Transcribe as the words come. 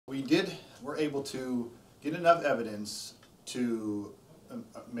were able to get enough evidence to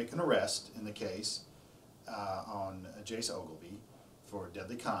make an arrest in the case on Jace Ogilvy for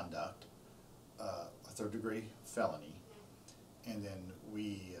deadly conduct, a third-degree felony, and then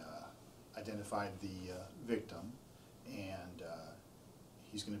we identified the victim, and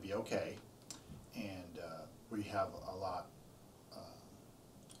he's going to be okay, and we have a lot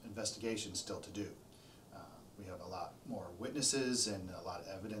investigation still to do. We have a lot more witnesses and a lot of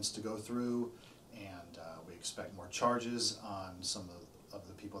evidence to go through, and we expect more charges on some of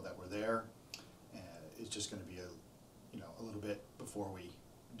the people that were there. And it's just going to be a little bit before we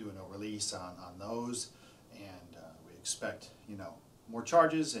do a no release on those, and we expect more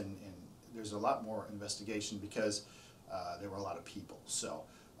charges, and there's a lot more investigation because there were a lot of people. So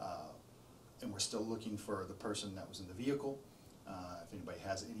and we're still looking for the person that was in the vehicle. If anybody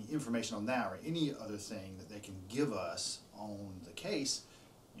has any information on that or any other thing that they can give us on the case,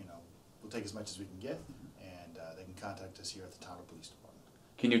 we'll take as much as we can get, and they can contact us here at the Tower Police Department.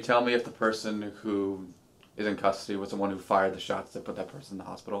 Can you tell me if the person who is in custody was the one who fired the shots that put that person in the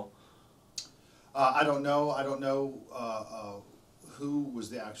hospital? I don't know. I don't know who was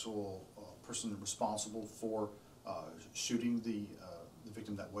the actual person responsible for shooting the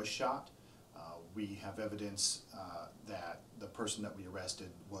victim that was shot. We have evidence that the person that we arrested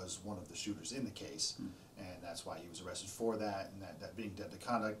was one of the shooters in the case, and that's why he was arrested for that, and that being deadly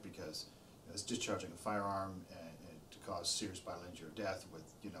conduct, because it's discharging a firearm and to cause serious bodily injury or death with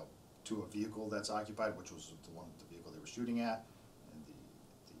to a vehicle that's occupied, which was the vehicle they were shooting at, and the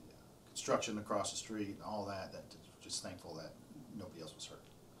construction across the street and all that. That just thankful that nobody else was hurt.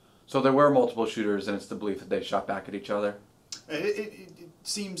 So there were multiple shooters, and it's the belief that they shot back at each other? It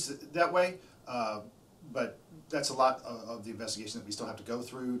seems that way. But that's a lot of the investigation that we still have to go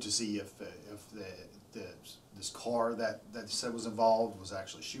through to see if this car that said was involved was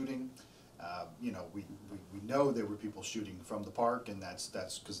actually shooting. We know there were people shooting from the park, and that's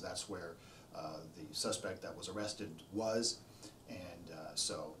because that's where the suspect that was arrested was, and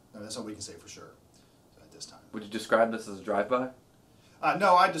so that's all we can say for sure at this time. Would you describe this as a drive-by?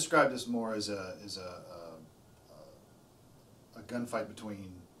 No, I describe this more as a gunfight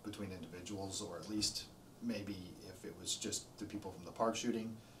between individuals, or at least maybe if it was just the people from the park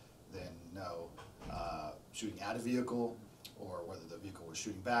shooting, then no. Shooting at a vehicle, or whether the vehicle was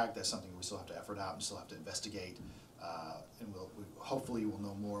shooting back, that's something we still have to effort out and still have to investigate. And we hopefully will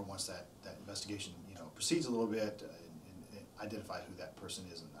know more once that investigation proceeds a little bit and identify who that person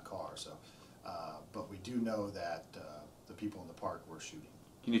is in the car. So, but we do know that the people in the park were shooting.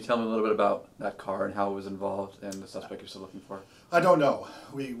 Can you tell me a little bit about that car and how it was involved and the suspect you're still looking for? I don't know.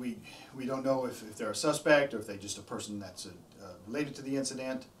 We don't know if they're a suspect or if they're just a person that's related to the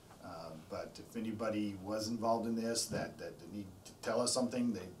incident. But if anybody was involved in this that need to tell us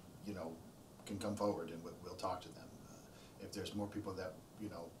something, they can come forward and we'll talk to them. If there's more people that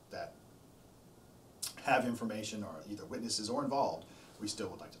that have information, or either witnesses or involved, we still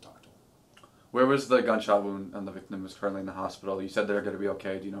would like to talk to them. Where was the gunshot wound on the victim who's currently in the hospital? You said they're going to be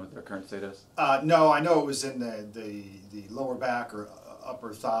okay. Do you know what their current state is? No, I know it was in the lower back or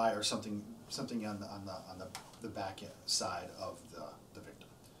upper thigh or something on the back side of the victim.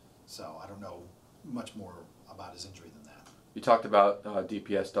 So I don't know much more about his injury than that. You talked about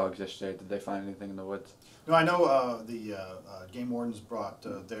DPS dogs yesterday. Did they find anything in the woods? No, I know the game wardens brought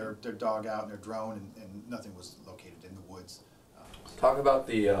their dog out and their drone, and nothing was located in the woods. Talk about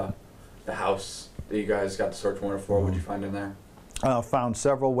the house that you guys got the search warrant for. What did you find in there? Found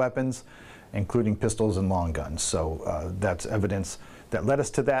several weapons, including pistols and long guns. So that's evidence that led us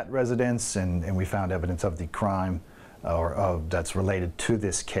to that residence, and we found evidence of the crime that's related to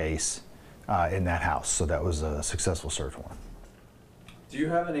this case in that house. So that was a successful search warrant. Do you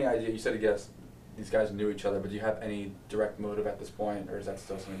have any idea? You said these guys knew each other, but do you have any direct motive at this point, or is that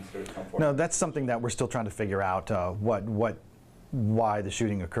still something to come forward? No, that's something that we're still trying to figure out. Why the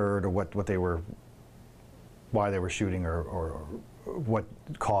shooting occurred, or why they were shooting, or what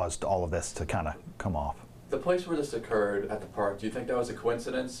caused all of this to kind of come off. The place where this occurred at the park, do you think that was a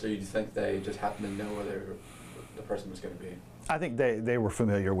coincidence, or do you think they just happened to know where the person was going to be? I think they were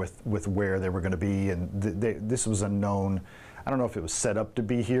familiar with where they were going to be, and this was a known. I don't know if it was set up to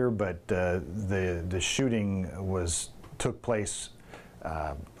be here, but the shooting took place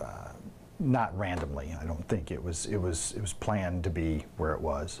not randomly. I don't think it was planned to be where it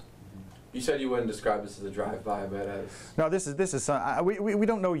was. You said you wouldn't describe this as a drive-by, but as... No, this is we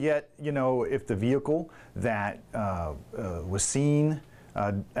don't know yet. If the vehicle that was seen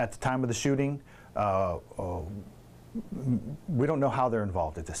at the time of the shooting, we don't know how they're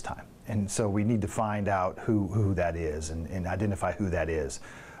involved at this time, and so we need to find out who that is and identify who that is.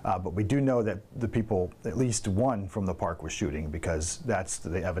 But we do know that the people, at least one from the park, was shooting, because that's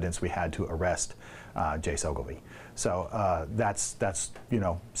the evidence we had to arrest Jace Ogilvy. So that's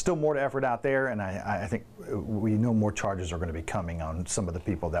still more to effort out there, and I think we know more charges are going to be coming on some of the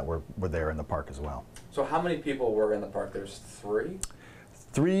people that were there in the park as well. So how many people were in the park? There's 3?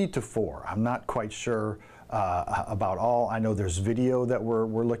 3 to 4. I'm not quite sure about all. I know there's video that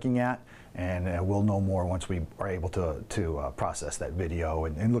we're looking at, and we'll know more once we are able to process that video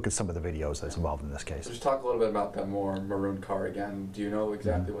and look at some of the videos that's involved in this case. So just talk a little bit about that maroon car again. Do you know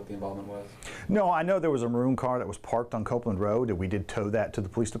exactly what the involvement was? No, I know there was a maroon car that was parked on Copeland Road, and we did tow that to the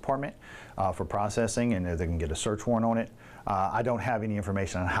police department for processing, and they can get a search warrant on it. I don't have any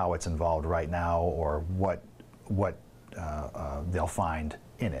information on how it's involved right now, or what they'll find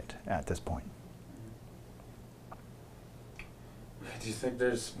in it at this point. Do you think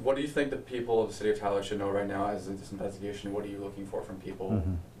what do you think the people of the city of Tyler should know right now as in this investigation? What are you looking for from people,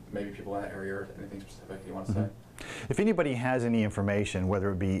 maybe people in that area, or anything specific you want to say? If anybody has any information,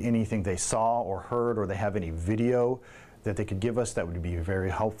 whether it be anything they saw or heard, or they have any video that they could give us, that would be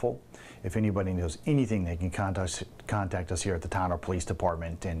very helpful. If anybody knows anything, they can contact us here at the Tyler Police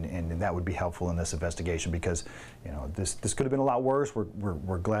Department, and that would be helpful in this investigation, because this could have been a lot worse.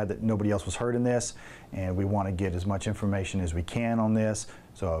 We're glad that nobody else was hurt in this, and we want to get as much information as we can on this.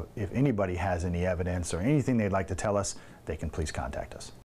 So if anybody has any evidence or anything they'd like to tell us, they can please contact us.